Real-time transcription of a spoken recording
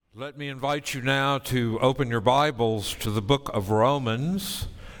Let me invite you now to open your Bibles to the book of Romans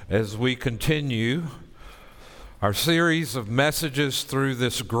as we continue our series of messages through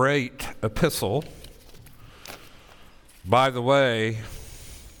this great epistle. By the way,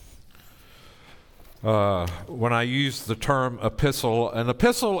 when I use the term epistle, an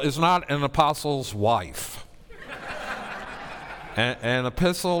epistle is not an apostle's wife. An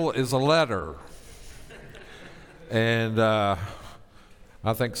epistle is a letter. And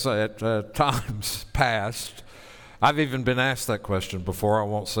I think so at times past, I've even been asked that question before. I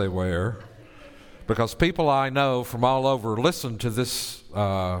won't say where, because people I know from all over listen to this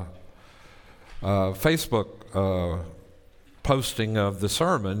Facebook posting of the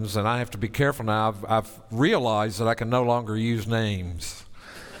sermons, and I have to be careful now. I've realized that I can no longer use names,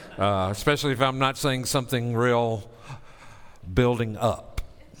 especially if I'm not saying something real building up,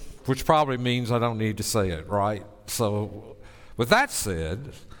 which probably means I don't need to say it, right? So with that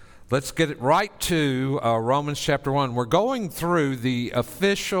said, let's get it right to Romans chapter 1. We're going through the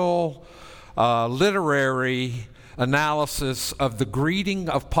official literary analysis of the greeting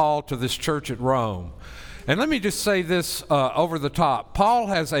of Paul to this church at Rome. And let me just say this over the top. Paul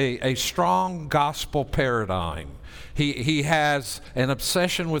has a strong gospel paradigm. He has an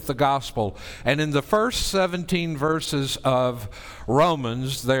obsession with the gospel. And in the first 17 verses of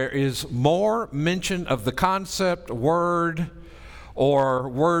Romans, there is more mention of the concept, word, or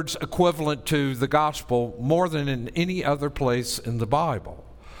words equivalent to the gospel more than in any other place in the Bible.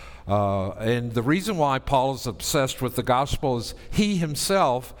 And the reason why Paul is obsessed with the gospel is he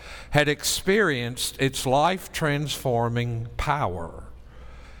himself had experienced its life-transforming power.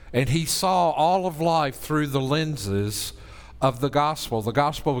 And he saw all of life through the lenses of the gospel. The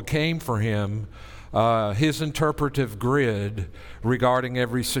gospel became for him his interpretive grid regarding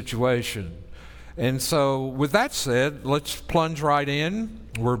every situation. And so with that said, let's plunge right in.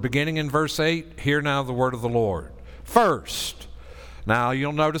 We're beginning in verse 8. Hear now the word of the Lord. First. Now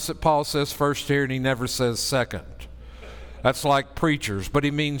you'll notice that Paul says first here and he never says second. That's like preachers, but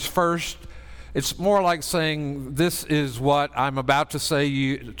he means first. It's more like saying this is what I'm about to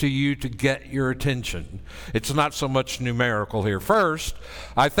say to you to get your attention. It's not so much numerical here. First,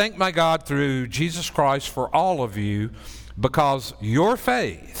 I thank my God through Jesus Christ for all of you, because your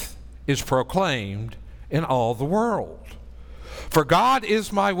faith is proclaimed in all the world. For God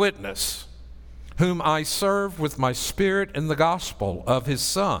is my witness, whom I serve with my spirit in the gospel of his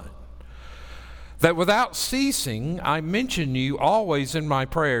Son, that without ceasing I mention you always in my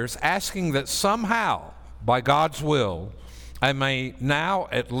prayers, asking that somehow, by God's will, I may now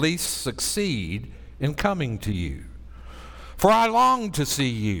at least succeed in coming to you. For I long to see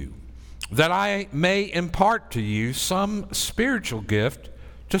you, that I may impart to you some spiritual gift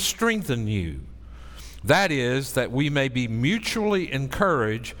to strengthen you. That is, that we may be mutually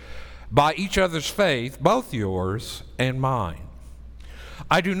encouraged by each other's faith, both yours and mine.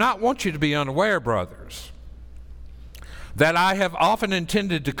 I do not want you to be unaware, brothers, that I have often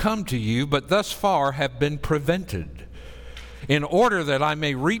intended to come to you, but thus far have been prevented, in order that I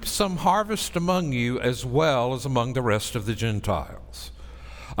may reap some harvest among you as well as among the rest of the Gentiles.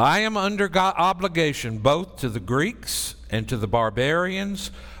 I am under obligation both to the Greeks and to the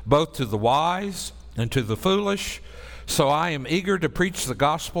barbarians, both to the wise and to the foolish. So I am eager to preach the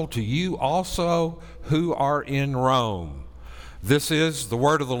gospel to you also who are in Rome. This is the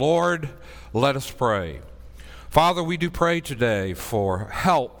word of the Lord. Let us pray. Father, we do pray today for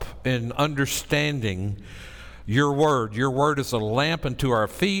help in understanding your word. Your word is a lamp unto our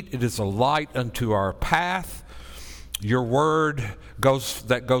feet. It is a light unto our path. Your word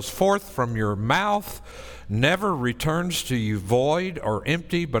that goes forth from your mouth never returns to you void or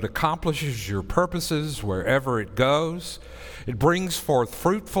empty, but accomplishes your purposes wherever it goes. It brings forth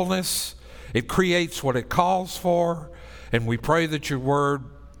fruitfulness. It creates what it calls for. And we pray that your word,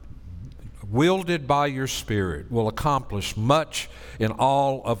 wielded by your Spirit, will accomplish much in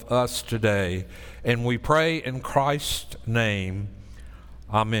all of us today. And we pray in Christ's name,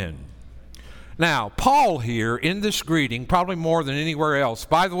 amen. Now, Paul here in this greeting, probably more than anywhere else.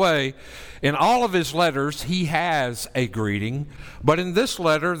 By the way, in all of his letters, he has a greeting. But in this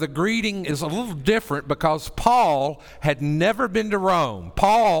letter, the greeting is a little different because Paul had never been to Rome.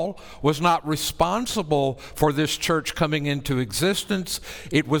 Paul was not responsible for this church coming into existence.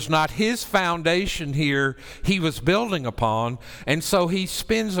 It was not his foundation here he was building upon. And so he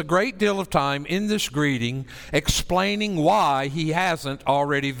spends a great deal of time in this greeting explaining why he hasn't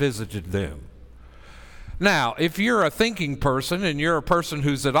already visited them. Now, if you're a thinking person and you're a person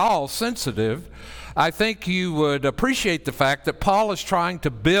who's at all sensitive, I think you would appreciate the fact that Paul is trying to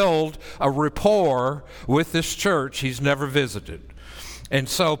build a rapport with this church he's never visited. And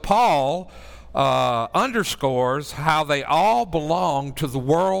so Paul underscores how they all belong to the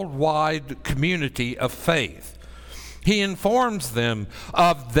worldwide community of faith. He informs them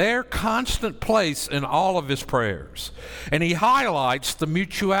of their constant place in all of his prayers. And he highlights the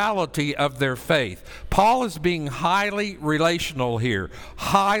mutuality of their faith. Paul is being highly relational here,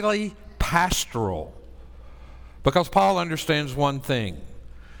 highly pastoral. Because Paul understands one thing.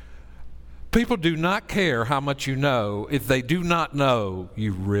 People do not care how much you know if they do not know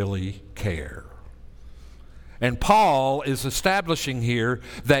you really care. And Paul is establishing here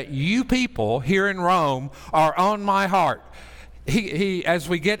that you people here in Rome are on my heart. He as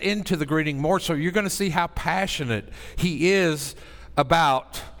we get into the greeting more so, you're going to see how passionate he is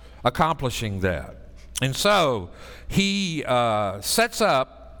about accomplishing that. And so he sets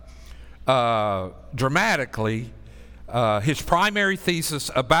up dramatically his primary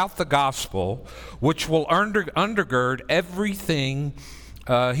thesis about the gospel, which will undergird everything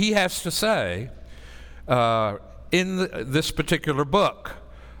he has to say in this particular book.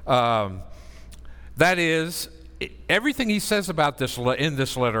 That is, everything he says about this in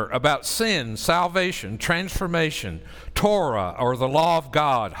this letter about sin, salvation, transformation, Torah or the law of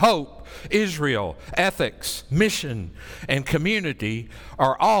God, hope, Israel, ethics, mission, and community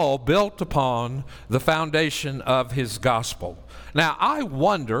are all built upon the foundation of his gospel. Now, I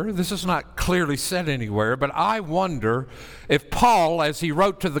wonder, this is not clearly said anywhere, but I wonder if Paul, as he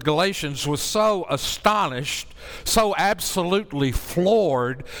wrote to the Galatians, was so astonished, so absolutely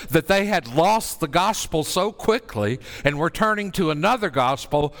floored that they had lost the gospel so quickly and were turning to another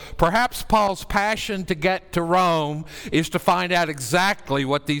gospel. Perhaps Paul's passion to get to Rome is to find out exactly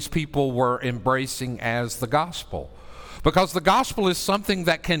what these people were embracing as the gospel. Because the gospel is something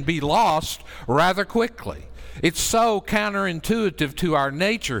that can be lost rather quickly. It's so counterintuitive to our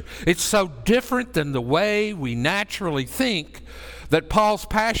nature. It's so different than the way we naturally think that Paul's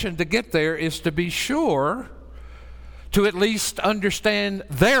passion to get there is to be sure to at least understand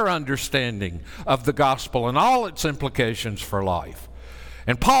their understanding of the gospel and all its implications for life.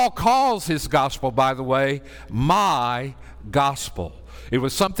 And Paul calls his gospel, by the way, my gospel. It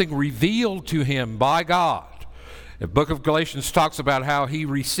was something revealed to him by God. The book of Galatians talks about how he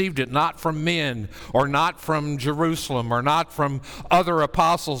received it not from men or not from Jerusalem or not from other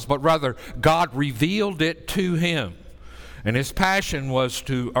apostles, but rather God revealed it to him. And his passion was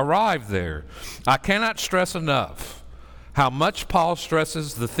to arrive there. I cannot stress enough how much Paul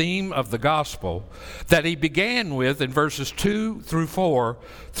stresses the theme of the gospel that he began with in verses 2 through 4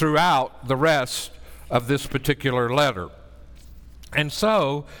 throughout the rest of this particular letter. And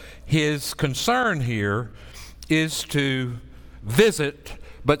so his concern here is to visit,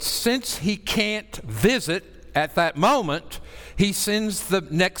 but since he can't visit at that moment, he sends the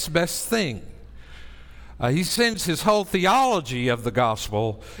next best thing. He sends his whole theology of the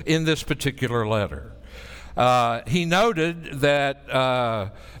gospel in this particular letter. He noted that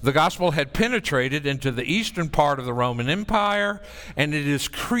the gospel had penetrated into the eastern part of the Roman Empire, and it is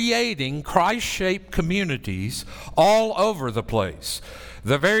creating Christ-shaped communities all over the place.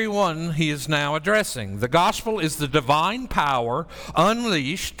 The very one he is now addressing. The gospel is the divine power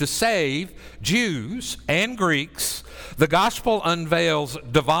unleashed to save Jews and Greeks. The gospel unveils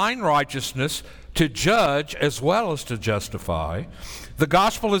divine righteousness to judge as well as to justify. The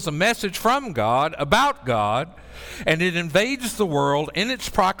gospel is a message from God about God, and it invades the world in its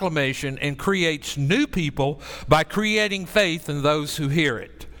proclamation and creates new people by creating faith in those who hear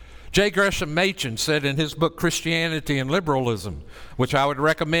it. J. Gresham Machen said in his book, Christianity and Liberalism, which I would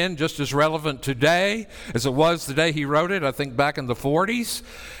recommend, just as relevant today as it was the day he wrote it, I think back in the 40s.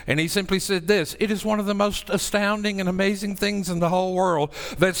 And he simply said this: it is one of the most astounding and amazing things in the whole world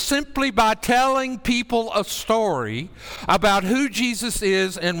that simply by telling people a story about who Jesus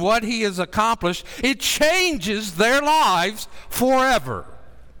is and what he has accomplished, it changes their lives forever.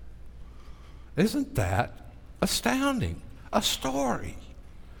 Isn't that astounding? A story.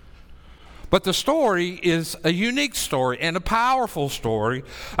 But the story is a unique story and a powerful story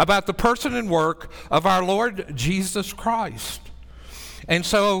about the person and work of our Lord Jesus Christ. And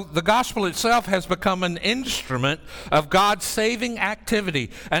so the gospel itself has become an instrument of God's saving activity,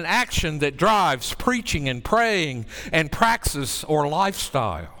 an action that drives preaching and praying and praxis or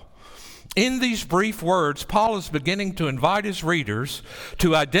lifestyle. In these brief words, Paul is beginning to invite his readers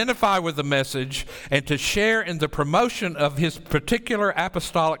to identify with the message and to share in the promotion of his particular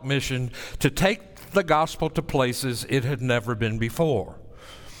apostolic mission to take the gospel to places it had never been before.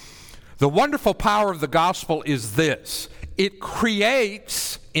 The wonderful power of the gospel is this: it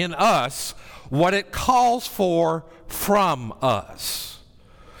creates in us what it calls for from us.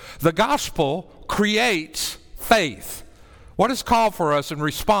 The gospel creates faith. What is called for us in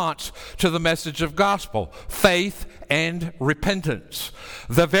response to the message of gospel? Faith and repentance.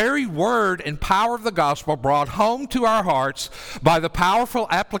 The very word and power of the gospel brought home to our hearts by the powerful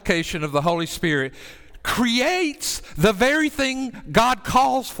application of the Holy Spirit creates the very thing God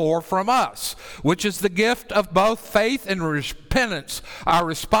calls for from us, which is the gift of both faith and repentance, our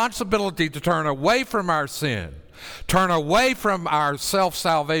responsibility to turn away from our sin, turn away from our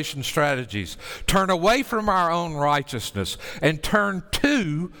self-salvation strategies, turn away from our own righteousness, and turn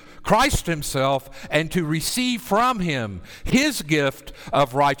to Christ himself and to receive from him his gift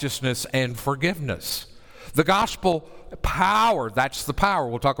of righteousness and forgiveness. The gospel power, that's the power.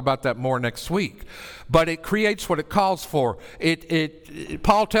 We'll talk about that more next week. But it creates what it calls for.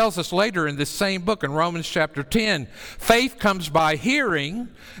 Paul tells us later in this same book in Romans chapter 10, faith comes by hearing,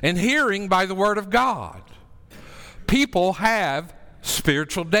 and hearing by the word of God. People have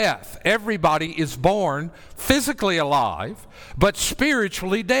spiritual death. Everybody is born physically alive, but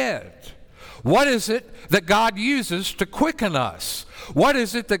spiritually dead. What is it that God uses to quicken us? What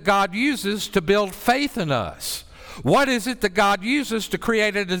is it that God uses to build faith in us? What is it that God uses to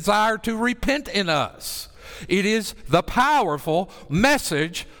create a desire to repent in us? It is the powerful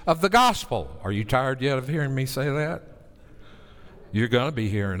message of the gospel. Are you tired yet of hearing me say that? You're going to be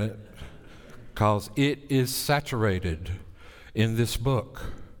hearing it because it is saturated in this book.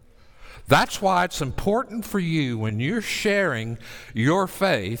 That's why it's important for you when you're sharing your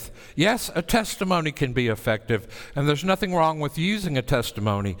faith. Yes, a testimony can be effective, and there's nothing wrong with using a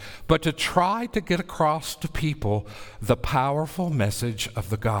testimony, but to try to get across to people the powerful message of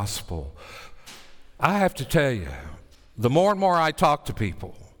the gospel. I have to tell you, the more and more I talk to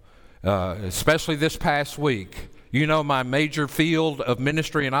people, especially this past week, you know my major field of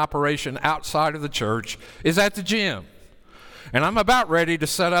ministry and operation outside of the church is at the gym. And I'm about ready to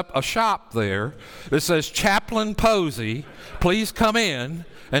set up a shop there that says, Chaplain Posey, please come in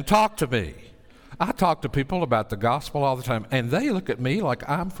and talk to me. I talk to people about the gospel all the time, and they look at me like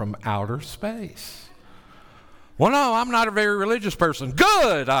I'm from outer space. Well, no, I'm not a very religious person.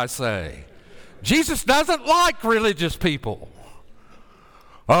 Good, I say. Jesus doesn't like religious people.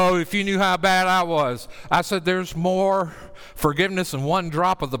 Oh, if you knew how bad I was. I said, there's more forgiveness in one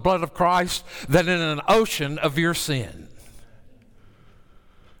drop of the blood of Christ than in an ocean of your sin.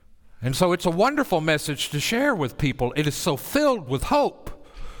 And so it's a wonderful message to share with people. It is so filled with hope,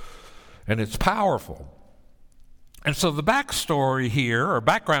 and it's powerful. And so the backstory here, or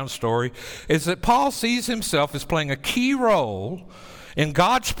background story, is that Paul sees himself as playing a key role in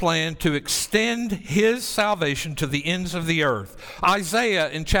God's plan to extend his salvation to the ends of the earth. Isaiah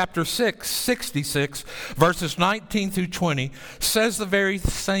in chapter 6, 66, verses 19 through 20, says the very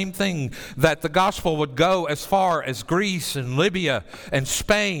same thing, that the gospel would go as far as Greece and Libya and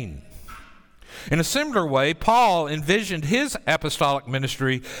Spain. In a similar way, Paul envisioned his apostolic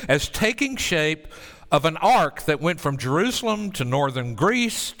ministry as taking shape of an arc that went from Jerusalem to northern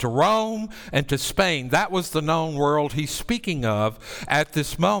Greece to Rome and to Spain. That was the known world he's speaking of at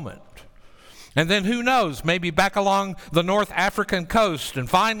this moment. And then who knows, maybe back along the North African coast and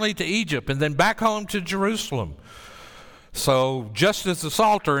finally to Egypt and then back home to Jerusalem. So just as the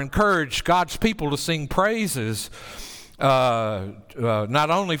Psalter encouraged God's people to sing praises,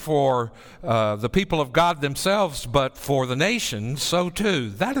 not only for the people of God themselves, but for the nations, so too.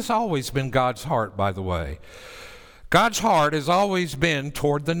 That has always been God's heart, by the way. God's heart has always been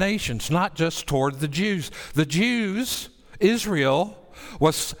toward the nations, not just toward the Jews. The Jews, Israel,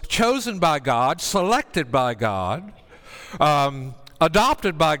 was chosen by God, selected by God,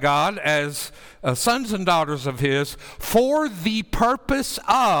 adopted by God as sons and daughters of his for the purpose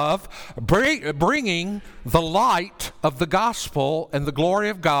of bringing the light of the gospel and the glory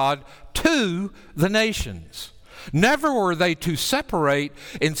of God to the nations. Never were they to separate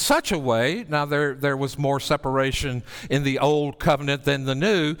in such a way. Now there was more separation in the old covenant than the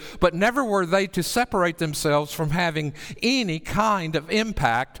new, but never were they to separate themselves from having any kind of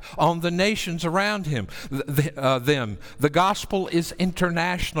impact on the nations around them. The gospel is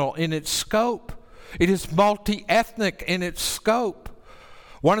international in its scope. It is multi-ethnic in its scope.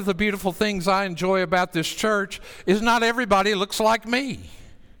 One of the beautiful things I enjoy about this church is not everybody looks like me.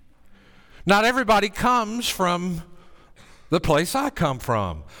 Not everybody comes from the place I come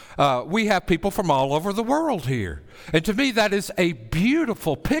from. We have people from all over the world here. And to me, that is a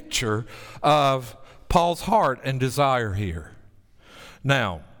beautiful picture of Paul's heart and desire here.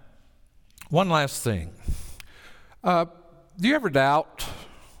 Now, one last thing. Do you ever doubt?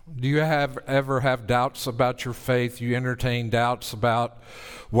 Do you ever have doubts about your faith? You entertain doubts about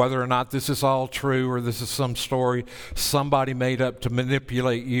whether or not this is all true or this is some story somebody made up to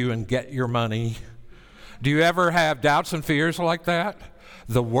manipulate you and get your money? Do you ever have doubts and fears like that?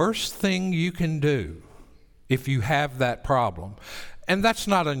 The worst thing you can do if you have that problem, and that's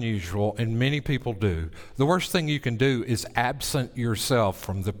not unusual, and many people do, the worst thing you can do is absent yourself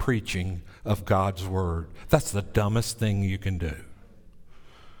from the preaching of God's word. That's the dumbest thing you can do.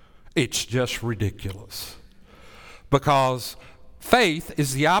 It's just ridiculous. Because faith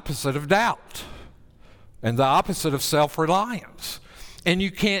is the opposite of doubt and the opposite of self-reliance. And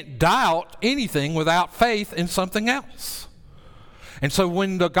you can't doubt anything without faith in something else. And so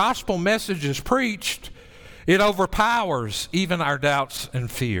when the gospel message is preached, it overpowers even our doubts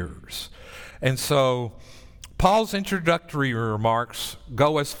and fears. And so Paul's introductory remarks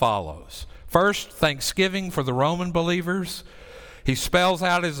go as follows. First, thanksgiving for the Roman believers. He spells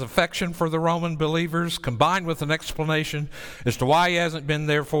out his affection for the Roman believers, combined with an explanation as to why he hasn't been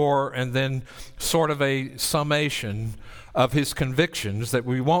there for, and then sort of a summation of his convictions that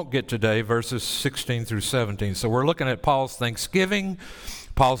we won't get today, verses 16 through 17. So we're looking at Paul's thanksgiving,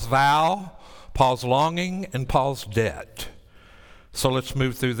 Paul's vow, Paul's longing, and Paul's debt. So let's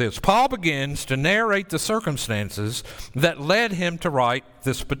move through this. Paul begins to narrate the circumstances that led him to write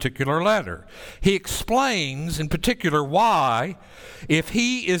this particular letter. He explains in particular why, if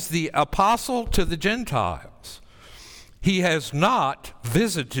he is the apostle to the Gentiles, he has not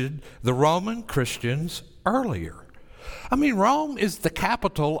visited the Roman Christians earlier. I mean, Rome is the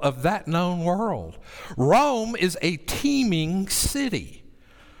capital of that known world. Rome is a teeming city.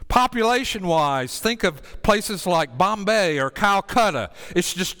 Population-wise, think of places like Bombay or Calcutta.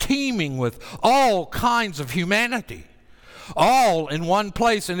 It's just teeming with all kinds of humanity, all in one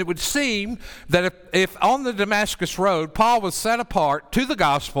place. And it would seem that if on the Damascus Road, Paul was set apart to the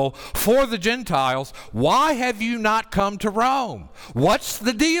gospel for the Gentiles, why have you not come to Rome? What's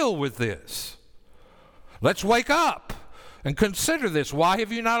the deal with this? Let's wake up and consider this. Why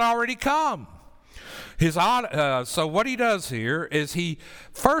have you not already come? So what he does here is he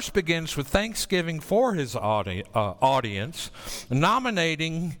first begins with thanksgiving for his audience,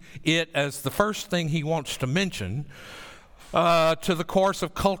 nominating it as the first thing he wants to mention to the course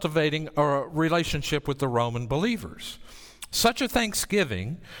of cultivating a relationship with the Roman believers. Such a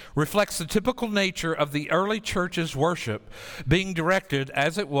thanksgiving reflects the typical nature of the early church's worship being directed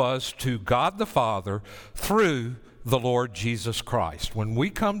as it was to God the Father through the Lord Jesus Christ. When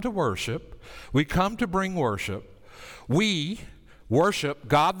we come to worship, we come to bring worship. We worship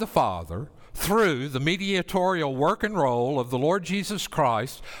God the Father through the mediatorial work and role of the Lord Jesus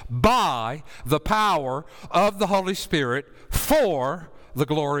Christ by the power of the Holy Spirit for the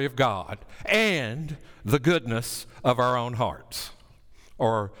glory of God and the goodness of our own hearts,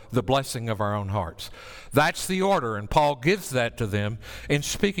 or the blessing of our own hearts. That's the order, and Paul gives that to them in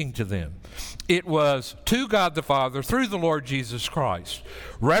speaking to them. It was to God the Father through the Lord Jesus Christ.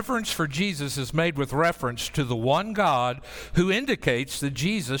 Reverence for Jesus is made with reference to the one God who indicates that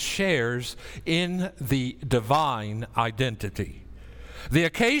Jesus shares in the divine identity. The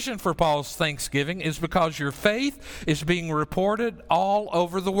occasion for Paul's thanksgiving is because your faith is being reported all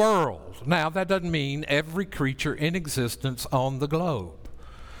over the world. Now, that doesn't mean every creature in existence on the globe.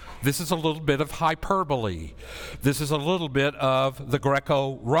 This is a little bit of hyperbole. This is a little bit of the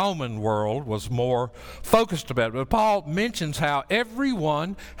Greco-Roman world was more focused about it. But Paul mentions how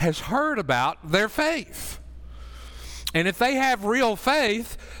everyone has heard about their faith. And if they have real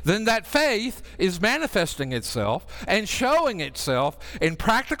faith, then that faith is manifesting itself and showing itself in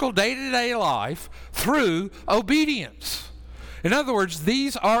practical day-to-day life through obedience. In other words,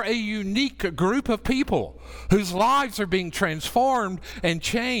 these are a unique group of people whose lives are being transformed and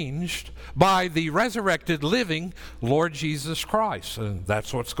changed by the resurrected, living Lord Jesus Christ. And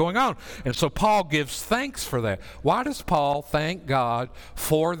that's what's going on. And so Paul gives thanks for that. Why does Paul thank God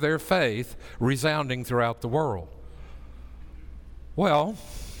for their faith resounding throughout the world? Well,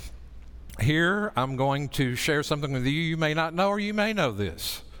 here I'm going to share something with you you may not know, or you may know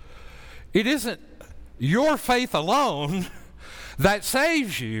this. It isn't your faith alone that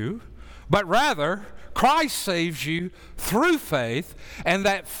saves you, but rather Christ saves you through faith, and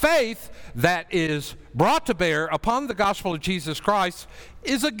that faith that is brought to bear upon the gospel of Jesus Christ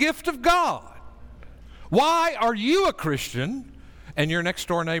is a gift of God. Why are you a Christian and your next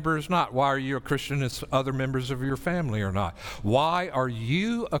door neighbor is not? Why are you a Christian as other members of your family are not? Why are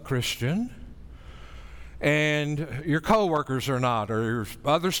you a Christian and your coworkers are not, or your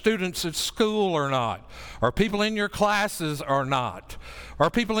other students at school are not, or people in your classes are not, or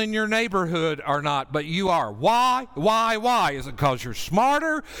people in your neighborhood are not, but you are? Why? Is it because you're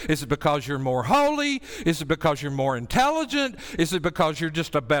smarter? Is it because you're more holy? Is it because you're more intelligent? Is it because you're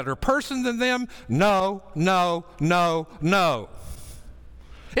just a better person than them? No.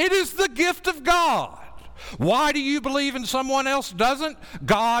 It is the gift of God. Why do you believe and someone else doesn't?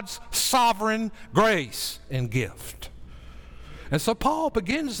 God's sovereign grace and gift. And so Paul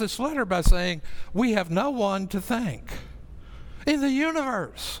begins this letter by saying, we have no one to thank in the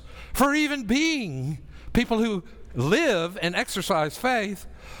universe for even being people who live and exercise faith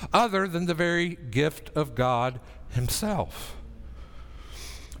other than the very gift of God himself.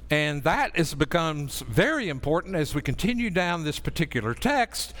 And that becomes very important as we continue down this particular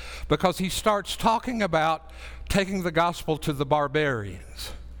text, because he starts talking about taking the gospel to the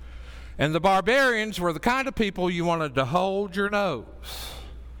barbarians. And the barbarians were the kind of people you wanted to hold your nose.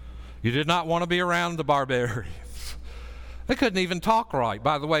 You did not want to be around the barbarians. They couldn't even talk right.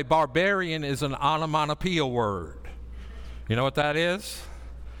 By the way, barbarian is an onomatopoeia word. You know what that is?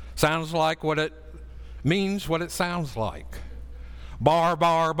 Sounds like what it means, what it sounds like. Bar,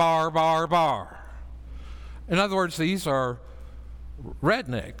 bar, bar, bar, bar. In other words, these are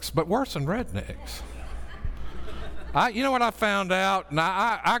rednecks, but worse than rednecks. You know what I found out?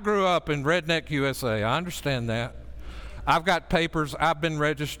 Now, I grew up in Redneck, USA. I understand that. I've got papers. I've been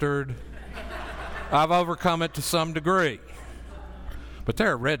registered. I've overcome it to some degree. But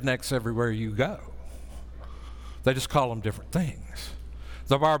there are rednecks everywhere you go. They just call them different things.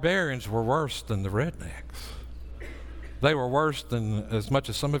 The barbarians were worse than the rednecks. They were worse than as much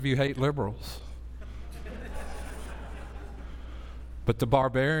as some of you hate liberals. But the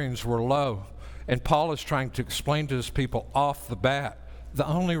barbarians were low. And Paul is trying to explain to his people off the bat, the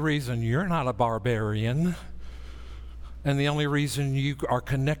only reason you're not a barbarian and the only reason you are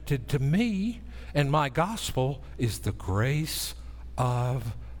connected to me and my gospel is the grace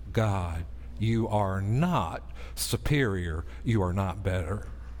of God. You are not superior. You are not better.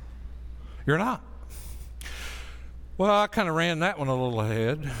 You're not. Well, I kind of ran that one a little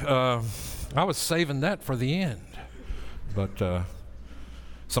ahead. I was saving that for the end. But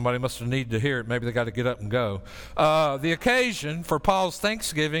somebody must have needed to hear it. Maybe they got to get up and go. The occasion for Paul's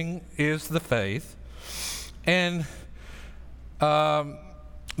thanksgiving is the faith. And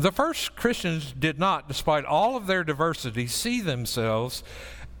the first Christians did not, despite all of their diversity, see themselves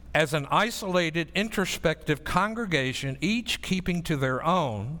as an isolated, introspective congregation, each keeping to their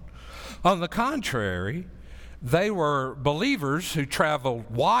own. On the contrary, they were believers who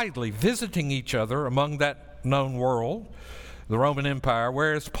traveled widely, visiting each other among that known world, the Roman Empire,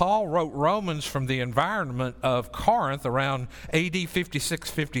 whereas Paul wrote Romans from the environment of Corinth around AD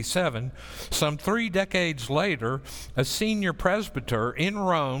 56-57. Some 3 decades later, a senior presbyter in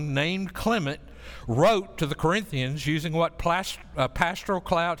Rome named Clement wrote to the Corinthians using what pastoral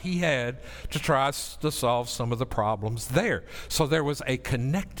clout he had to try to solve some of the problems there. So there was a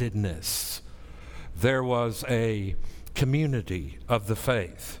connectedness. There was a community of the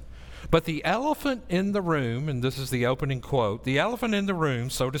faith. But the elephant in the room, and this is the opening quote, the elephant in the room,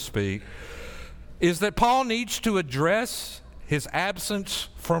 so to speak, is that Paul needs to address his absence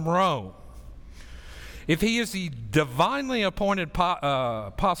from Rome. If he is the divinely appointed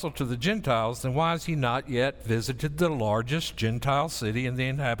apostle to the Gentiles, then why has he not yet visited the largest Gentile city in the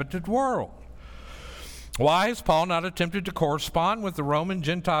inhabited world? Why has Paul not attempted to correspond with the Roman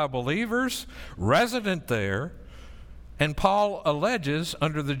Gentile believers resident there, and Paul alleges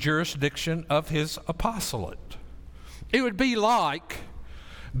under the jurisdiction of his apostolate? It would be like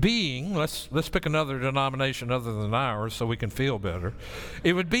being, let's pick another denomination other than ours so we can feel better.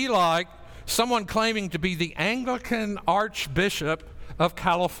 It would be like someone claiming to be the Anglican Archbishop of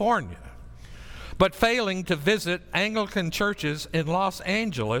California, but failing to visit Anglican churches in Los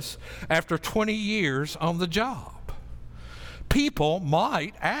Angeles after 20 years on the job. People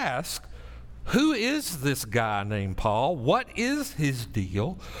might ask, who is this guy named Paul? What is his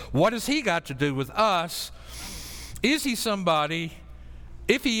deal? What has he got to do with us? Is he somebody?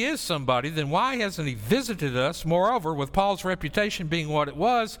 If he is somebody, then why hasn't he visited us? Moreover, with Paul's reputation being what it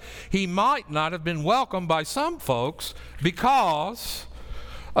was, he might not have been welcomed by some folks because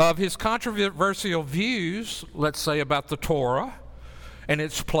of his controversial views, let's say, about the Torah and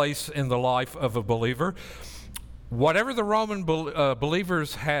its place in the life of a believer. Whatever the Roman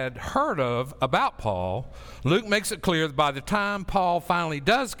believers had heard of about Paul, Luke makes it clear that by the time Paul finally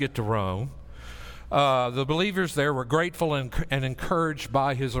does get to Rome, the believers there were grateful and encouraged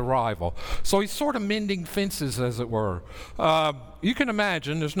by his arrival. So he's sort of mending fences, as it were. You can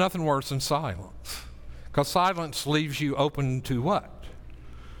imagine there's nothing worse than silence, because silence leaves you open to what?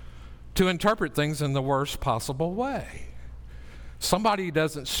 To interpret things in the worst possible way. Somebody who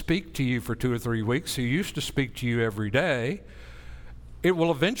doesn't speak to you for 2 or 3 weeks, who used to speak to you every day, it will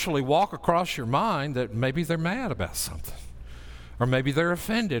eventually walk across your mind that maybe they're mad about something. Or maybe they're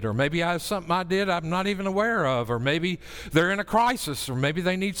offended, or maybe I have something I did I'm not even aware of, or maybe they're in a crisis, or maybe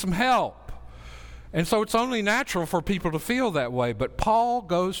they need some help. And so it's only natural for people to feel that way. But Paul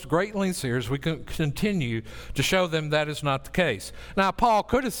goes to great lengths here as we can continue to show them that is not the case. Now, Paul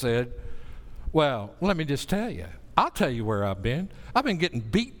could have said, well, let me just tell you. I'll tell you where I've been. I've been getting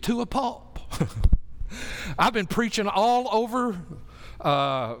beat to a pulp. I've been preaching all over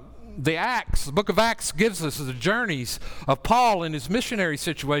the Acts. The book of Acts gives us the journeys of Paul in his missionary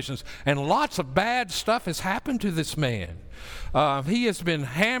situations, and lots of bad stuff has happened to this man. He has been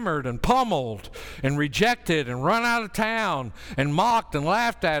hammered and pummeled and rejected and run out of town and mocked and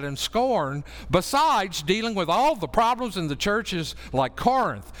laughed at and scorned, besides dealing with all the problems in the churches like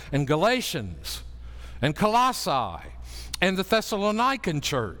Corinth and Galatians and Colossae and the Thessalonican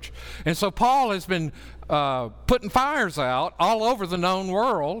church. And so Paul has been putting fires out all over the known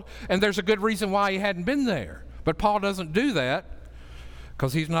world, and there's a good reason why he hadn't been there. But Paul doesn't do that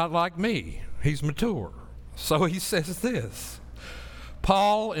because he's not like me. He's mature. So he says this.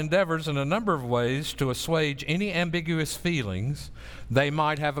 Paul endeavors in a number of ways to assuage any ambiguous feelings they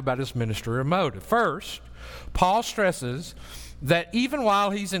might have about his ministry or motive. First, Paul stresses that even while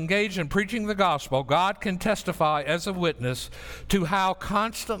he's engaged in preaching the gospel, God can testify as a witness to how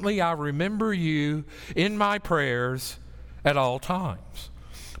constantly I remember you in my prayers at all times.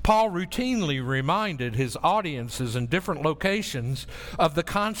 Paul routinely reminded his audiences in different locations of the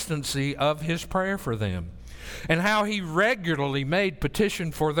constancy of his prayer for them, and how he regularly made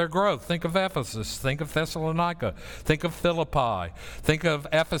petition for their growth. Think of Ephesus, think of Thessalonica, think of Philippi, think of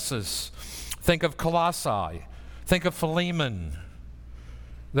Ephesus, think of Colossae, think of Philemon.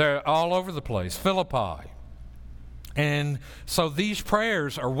 They're all over the place, Philippi. And so these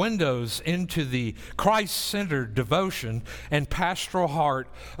prayers are windows into the Christ-centered devotion and pastoral heart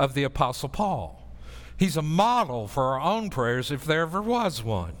of the Apostle Paul. He's a model for our own prayers if there ever was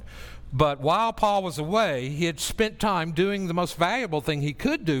one. But while Paul was away, he had spent time doing the most valuable thing he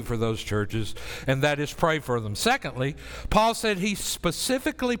could do for those churches, and that is pray for them. Secondly, Paul said he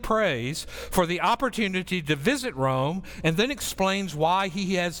specifically prays for the opportunity to visit Rome, and then explains why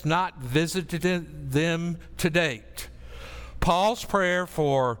he has not visited them to date. Paul's prayer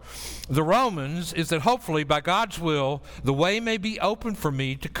for the Romans is that hopefully by God's will, the way may be open for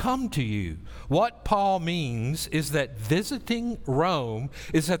me to come to you. What Paul means is that visiting Rome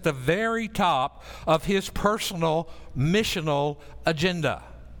is at the very top of his personal missional agenda.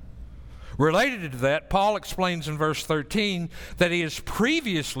 Related to that, Paul explains in verse 13 that he has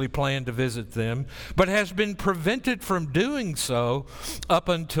previously planned to visit them, but has been prevented from doing so up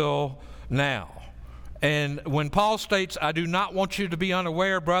until now. And when Paul states, I do not want you to be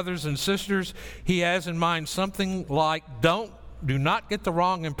unaware, brothers and sisters, he has in mind something like, do not get the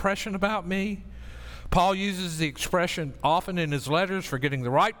wrong impression about me. Paul uses the expression often in his letters for getting the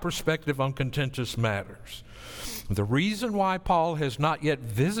right perspective on contentious matters. The reason why Paul has not yet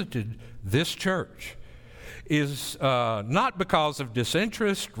visited this church is not because of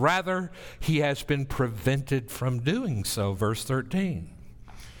disinterest, rather he has been prevented from doing so, verse 13.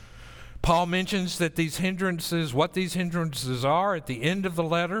 Paul mentions that these hindrances, what these hindrances are at the end of the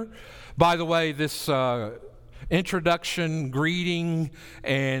letter. By the way, this introduction, greeting,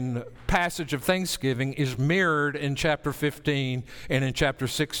 and passage of Thanksgiving is mirrored in chapter 15 and in chapter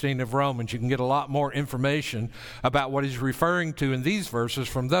 16 of Romans. You can get a lot more information about what he's referring to in these verses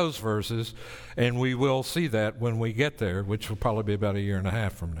from those verses, and we will see that when we get there, which will probably be about a year and a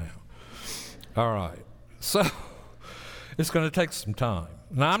half from now. All right, so it's going to take some time.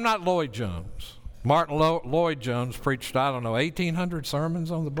 Now, I'm not Lloyd Jones. Martin Lloyd Jones preached, 1,800 sermons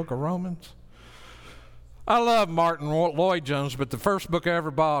on the book of Romans. I love Martin Lloyd Jones, but the first book I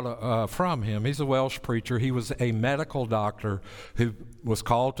ever bought from him, he's a Welsh preacher. He was a medical doctor who was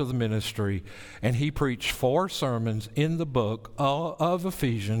called to the ministry, and he preached 4 sermons in the book of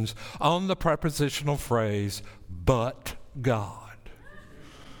Ephesians on the prepositional phrase, but God.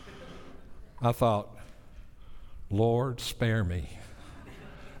 I thought, Lord, spare me.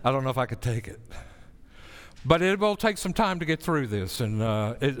 I don't know if I could take it. But it will take some time to get through this, and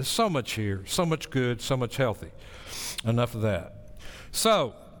it's so much here, so much good, so much healthy. Enough of that.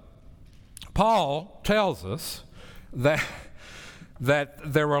 So, Paul tells us that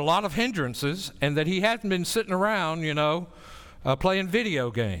there were a lot of hindrances, and that he hadn't been sitting around, playing video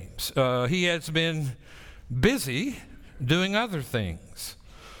games. He has been busy doing other things.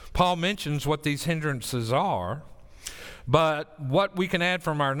 Paul mentions what these hindrances are. But what we can add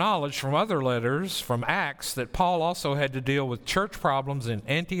from our knowledge from other letters, from Acts, that Paul also had to deal with church problems in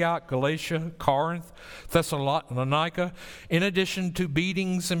Antioch, Galatia, Corinth, Thessalonica, in addition to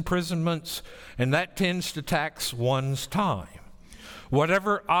beatings, imprisonments, and that tends to tax one's time.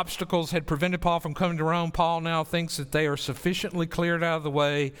 Whatever obstacles had prevented Paul from coming to Rome, Paul now thinks that they are sufficiently cleared out of the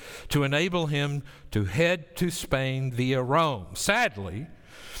way to enable him to head to Spain via Rome. Sadly,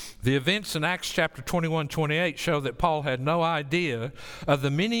 the events in Acts chapter 21-28 show that Paul had no idea of the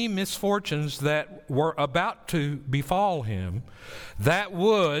many misfortunes that were about to befall him that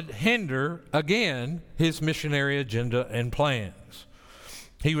would hinder, again, his missionary agenda and plans.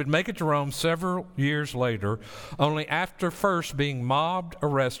 He would make it to Rome several years later, only after first being mobbed,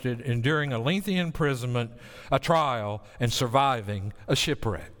 arrested, enduring a lengthy imprisonment, a trial, and surviving a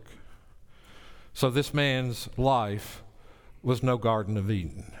shipwreck. So this man's life was no Garden of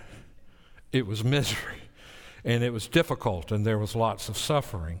Eden. It was misery, and it was difficult, and there was lots of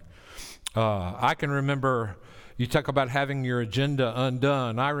suffering. I can remember, you talk about having your agenda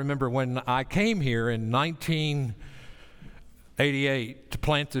undone. I remember when I came here in 1988 to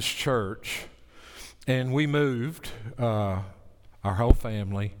plant this church, and we moved, our whole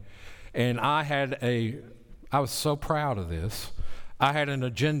family, and I was so proud of this. I had an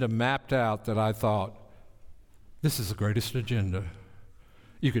agenda mapped out that I thought, this is the greatest agenda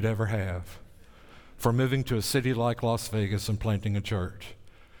you could ever have for moving to a city like Las Vegas and planting a church.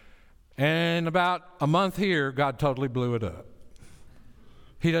 And about a month here, God totally blew it up.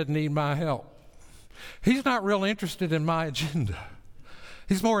 He doesn't need my help. He's not real interested in my agenda.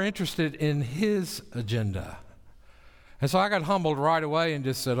 He's more interested in his agenda. And so I got humbled right away and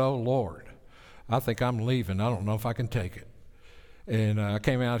just said, oh, Lord, I think I'm leaving. I don't know if I can take it. And I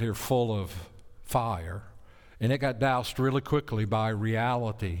came out here full of fire, and it got doused really quickly by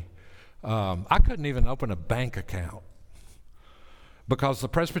reality. I couldn't even open a bank account because the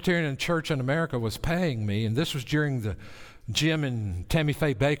Presbyterian church in America was paying me, and this was during the Jim and Tammy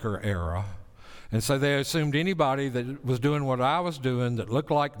Faye Baker era. And so they assumed anybody that was doing what I was doing that looked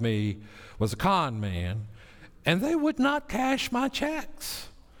like me was a con man, and they would not cash my checks.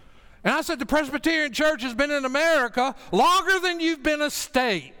 And I said, the Presbyterian church has been in America longer than you've been a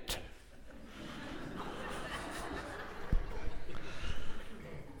state.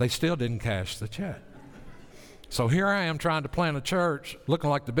 They still didn't cash the check. So here I am trying to plant a church,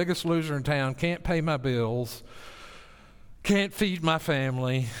 looking like the biggest loser in town, can't pay my bills, can't feed my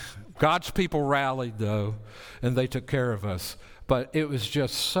family. God's people rallied, though, and they took care of us. But it was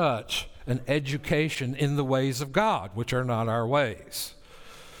just such an education in the ways of God, which are not our ways.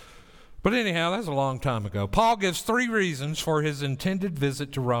 But anyhow, that's a long time ago. Paul gives 3 reasons for his intended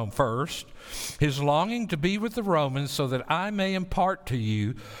visit to Rome. First, his longing to be with the Romans so that I may impart to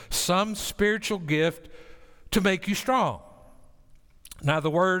you some spiritual gift to make you strong. Now, the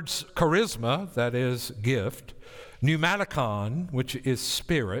words charisma, that is gift, pneumatikon, which is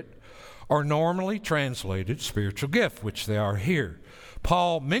spirit, are normally translated spiritual gift, which they are here.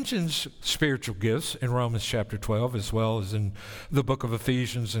 Paul mentions spiritual gifts in Romans chapter 12, as well as in the book of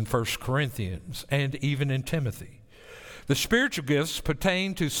Ephesians and 1 Corinthians, and even in Timothy. The spiritual gifts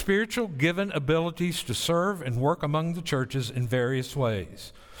pertain to spiritual given abilities to serve and work among the churches in various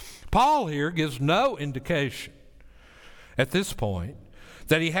ways. Paul here gives no indication at this point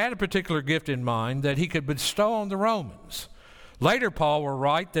that he had a particular gift in mind that he could bestow on the Romans. Later, Paul will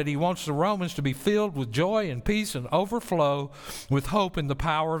write that he wants the Romans to be filled with joy and peace and overflow with hope in the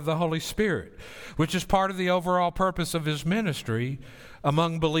power of the Holy Spirit, which is part of the overall purpose of his ministry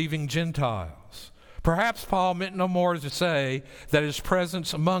among believing Gentiles. Perhaps Paul meant no more to say that his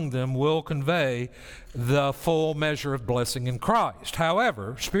presence among them will convey the full measure of blessing in Christ.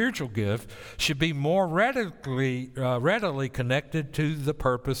 However, spiritual gift should be more readily connected to the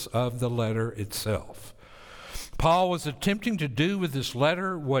purpose of the letter itself. Paul was attempting to do with this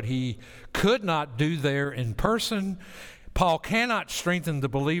letter what he could not do there in person. Paul cannot strengthen the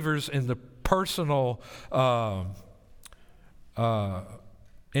believers in the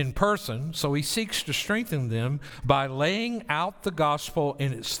in person, so he seeks to strengthen them by laying out the gospel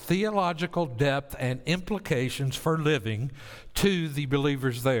in its theological depth and implications for living to the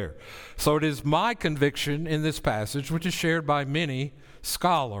believers there. So it is my conviction in this passage, which is shared by many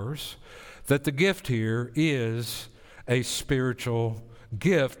scholars, that the gift here is a spiritual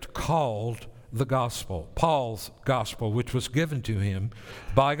gift called the gospel, Paul's gospel, which was given to him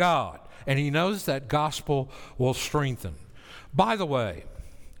by God. And he knows that gospel will strengthen. By the way,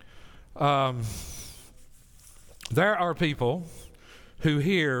 there are people who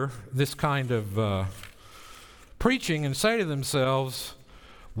hear this kind of preaching and say to themselves,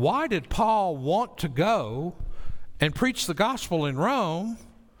 why did Paul want to go and preach the gospel in Rome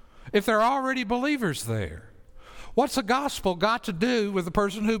if there are already believers there? What's the gospel got to do with the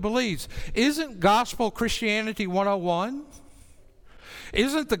person who believes? Isn't gospel Christianity 101?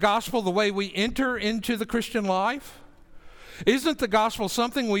 Isn't the gospel the way we enter into the Christian life? Isn't the gospel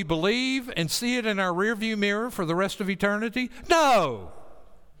something we believe and see it in our rearview mirror for the rest of eternity? No.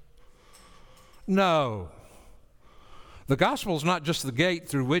 No. The gospel is not just the gate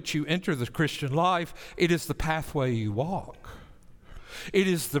through which you enter the Christian life, it is the pathway you walk. It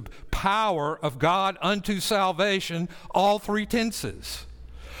is the power of God unto salvation, all three tenses.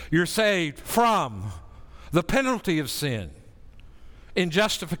 You're saved from the penalty of sin in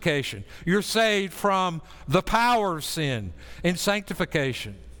justification. You're saved from the power of sin in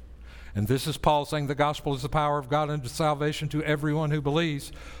sanctification. And this is Paul saying the gospel is the power of God unto salvation to everyone who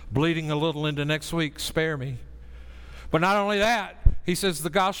believes. Bleeding a little into next week, spare me. But not only that, he says the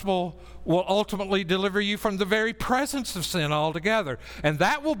gospel will ultimately deliver you from the very presence of sin altogether. And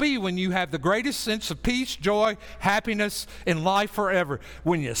that will be when you have the greatest sense of peace, joy, happiness in life forever.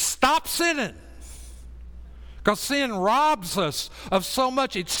 When you stop sinning. Because sin robs us of so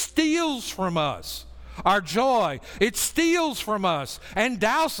much. It steals from us our joy. It steals from us and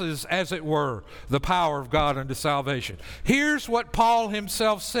douses, as it were, the power of God unto salvation. Here's what Paul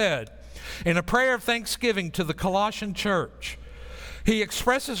himself said in a prayer of thanksgiving to the Colossian church. He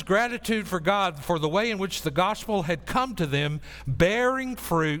expresses gratitude for God for the way in which the gospel had come to them, bearing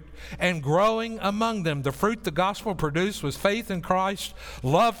fruit and growing among them. The fruit the gospel produced was faith in Christ,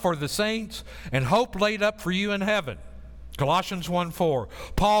 love for the saints, and hope laid up for you in heaven. Colossians 1:4.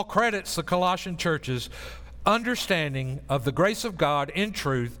 Paul credits the Colossian church's understanding of the grace of God in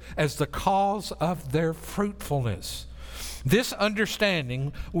truth as the cause of their fruitfulness. This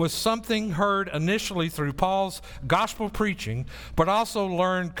understanding was something heard initially through Paul's gospel preaching, but also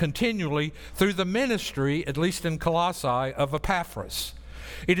learned continually through the ministry, at least in Colossae, of Epaphras.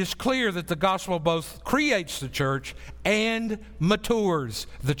 It is clear that the gospel both creates the church and matures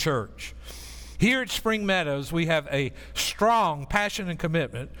the church. Here at Spring Meadows, we have a strong passion and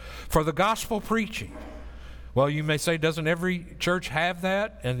commitment for the gospel preaching. Well, you may say, doesn't every church have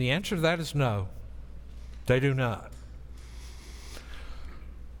that? And the answer to that is no, they do not.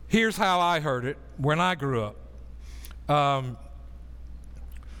 Here's how I heard it when I grew up.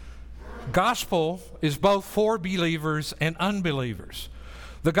 Gospel is both for believers and unbelievers.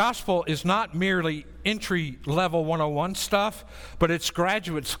 The gospel is not merely entry-level 101 stuff, but it's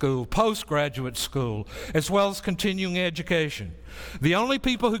graduate school, postgraduate school, as well as continuing education. The only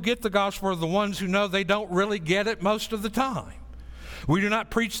people who get the gospel are the ones who know they don't really get it most of the time. We do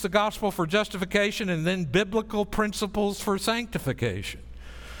not preach the gospel for justification and then biblical principles for sanctification.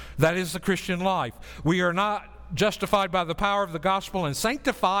 That is the Christian life. We are not justified by the power of the gospel and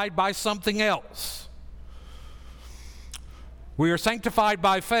sanctified by something else. We are sanctified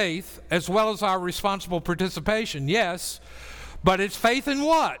by faith as well as our responsible participation, yes, but it's faith in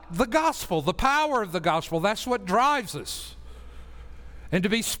what? The gospel, the power of the gospel. That's what drives us. And to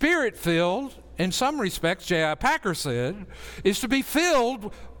be spirit-filled, in some respects, J.I. Packer said, is to be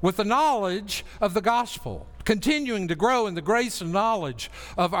filled with the knowledge of the gospel, continuing to grow in the grace and knowledge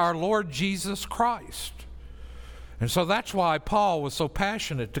of our Lord Jesus Christ. And so that's why Paul was so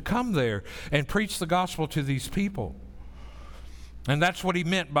passionate to come there and preach the gospel to these people. And that's what he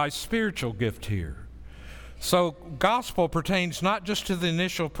meant by spiritual gift here. So gospel pertains not just to the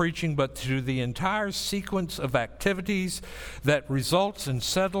initial preaching, but to the entire sequence of activities that results in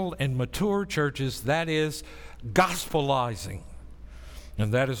settled and mature churches. That is gospelizing.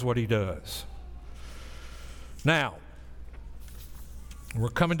 And that is what he does. Now, we're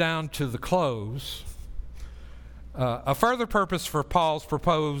coming down to the close. A further purpose for Paul's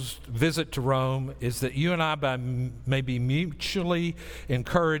proposed visit to Rome is that you and I may be mutually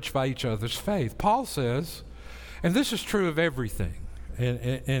encouraged by each other's faith. Paul says, and this is true of everything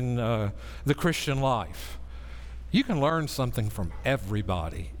in the Christian life, you can learn something from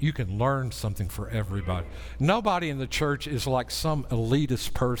everybody. You can learn something for everybody. Nobody in the church is like some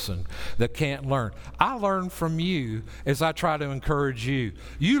elitist person that can't learn. I learn from you as I try to encourage you.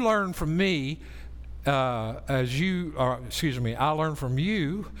 You learn from me I learn from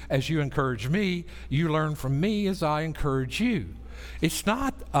you as you encourage me. You learn from me as I encourage you. It's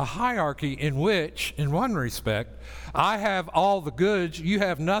not a hierarchy in which, in one respect, I have all the goods, you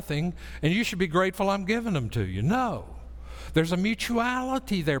have nothing, and you should be grateful I'm giving them to you. No. There's a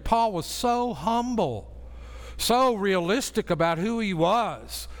mutuality there. Paul was so humble, so realistic about who he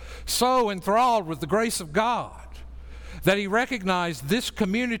was, so enthralled with the grace of God, that he recognized this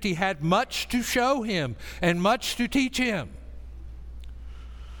community had much to show him and much to teach him.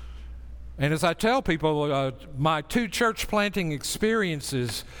 And as I tell people, my 2 church planting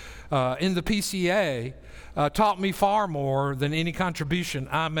experiences in the PCA taught me far more than any contribution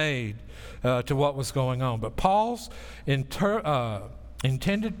I made to what was going on. But Paul's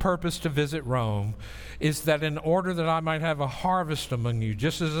intended purpose to visit Rome is that in order that I might have a harvest among you,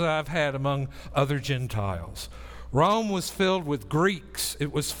 just as I've had among other Gentiles. Rome was filled with Greeks.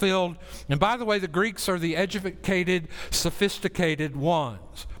 It was filled, and by the way, the Greeks are the educated, sophisticated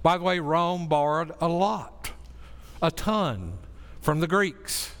ones. By the way, Rome borrowed a ton from the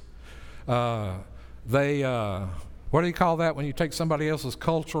Greeks. What do you call that when you take somebody else's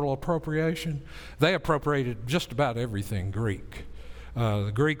cultural appropriation? They appropriated just about everything Greek.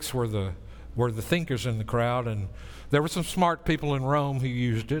 The Greeks were the thinkers in the crowd, and there were some smart people in Rome who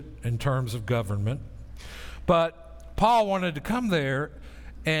used it in terms of government. But Paul wanted to come there,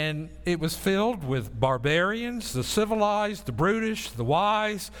 and it was filled with barbarians, the civilized, the brutish, the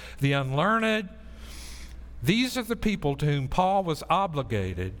wise, the unlearned. These are the people to whom Paul was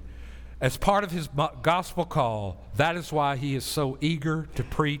obligated as part of his gospel call. That is why he is so eager to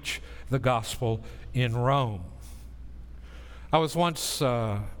preach the gospel in Rome. I was once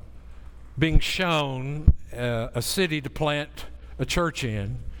being shown a city to plant a church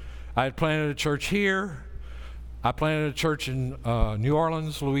in. I had planted a church here. I planted a church in New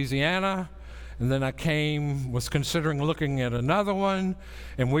Orleans, Louisiana, and then I was considering looking at another one,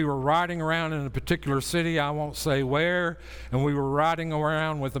 and we were riding around in a particular city, I won't say where, and we were riding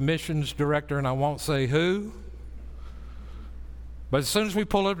around with a missions director, and I won't say who. But as soon as we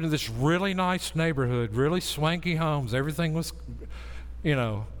pulled up into this really nice neighborhood, really swanky homes, everything was,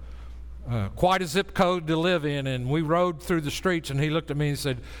 quite a zip code to live in, and we rode through the streets, and he looked at me and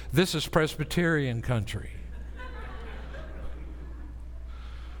said, "This is Presbyterian country."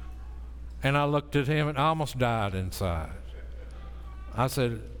 And I looked at him and I almost died inside. I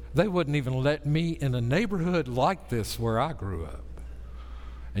said, they wouldn't even let me in a neighborhood like this where I grew up.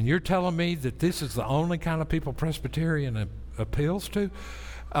 And you're telling me that this is the only kind of people Presbyterian appeals to?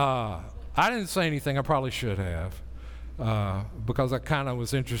 I didn't say anything. I probably should have, because I kind of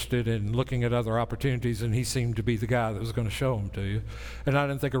was interested in looking at other opportunities, and he seemed to be the guy that was going to show them to you. And I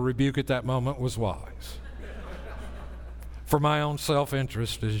didn't think a rebuke at that moment was wise. For my own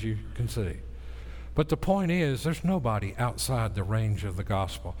self-interest, as you can see. But the point is, there's nobody outside the range of the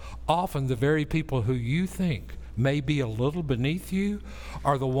gospel. Often the very people who you think may be a little beneath you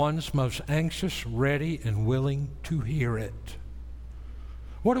are the ones most anxious, ready, and willing to hear it.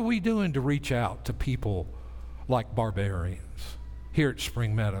 What are we doing to reach out to people like barbarians here at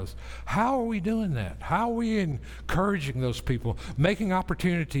Spring Meadows? How are we doing that? How are we encouraging those people, making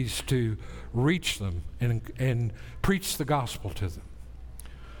opportunities to reach them and preach the gospel to them?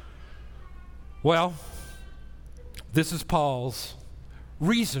 Well, this is Paul's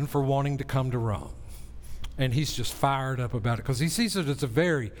reason for wanting to come to Rome. And he's just fired up about it because he sees it as a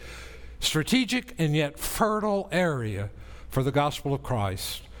very strategic and yet fertile area for the gospel of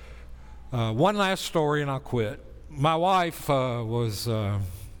Christ. One last story and I'll quit. My wife was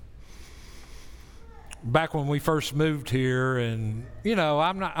back when we first moved here, and we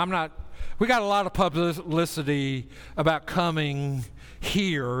got a lot of publicity about coming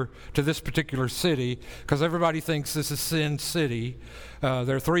here to this particular city because everybody thinks this is Sin City.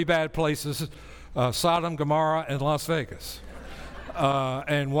 There are three bad places: Sodom, Gomorrah, and Las Vegas.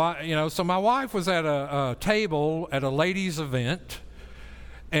 So my wife was at a table at a ladies' event.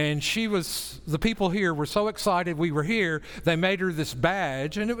 And the people here were so excited we were here, they made her this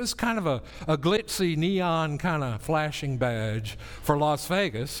badge, and it was kind of a glitzy, neon kind of flashing badge for Las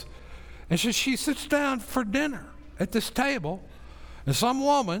Vegas. And so she sits down for dinner at this table, and some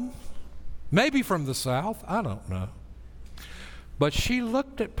woman, maybe from the South, I don't know, but she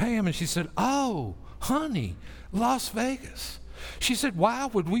looked at Pam and she said, "Oh, honey, Las Vegas." She said, "Why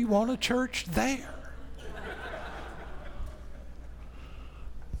would we want a church there?"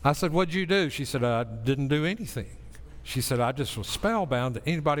 I said, "What'd you do?" She said, "I didn't do anything." She said, "I just was spellbound that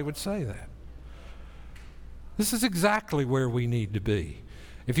anybody would say that." This is exactly where we need to be.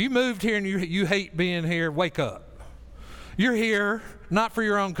 If you moved here and you hate being here, wake up. You're here not for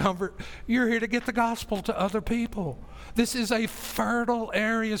your own comfort. You're here to get the gospel to other people. This is a fertile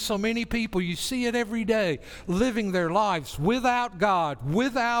area. So many people, you see it every day, living their lives without God,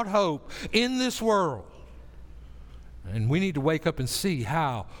 without hope in this world. And we need to wake up and see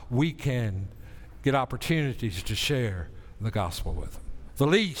how we can get opportunities to share the gospel with them. The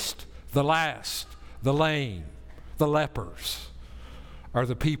least, the last, the lame, the lepers are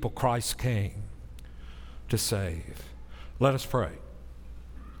the people Christ came to save. Let us pray.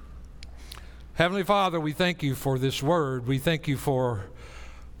 Heavenly Father, we thank you for this word. We thank you for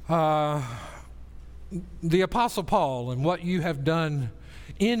the Apostle Paul and what you have done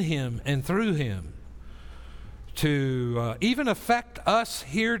in him and through him to even affect us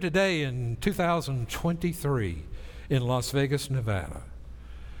here today in 2023 in Las Vegas, Nevada.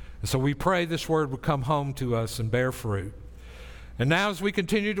 And so we pray this word would come home to us and bear fruit. And now as we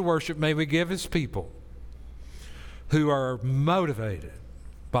continue to worship, may we give His people who are motivated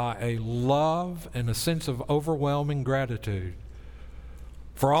by a love and a sense of overwhelming gratitude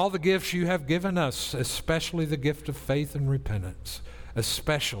for all the gifts you have given us, especially the gift of faith and repentance,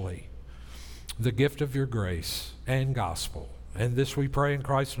 especially the gift of your grace and gospel. And this we pray in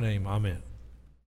Christ's name. Amen.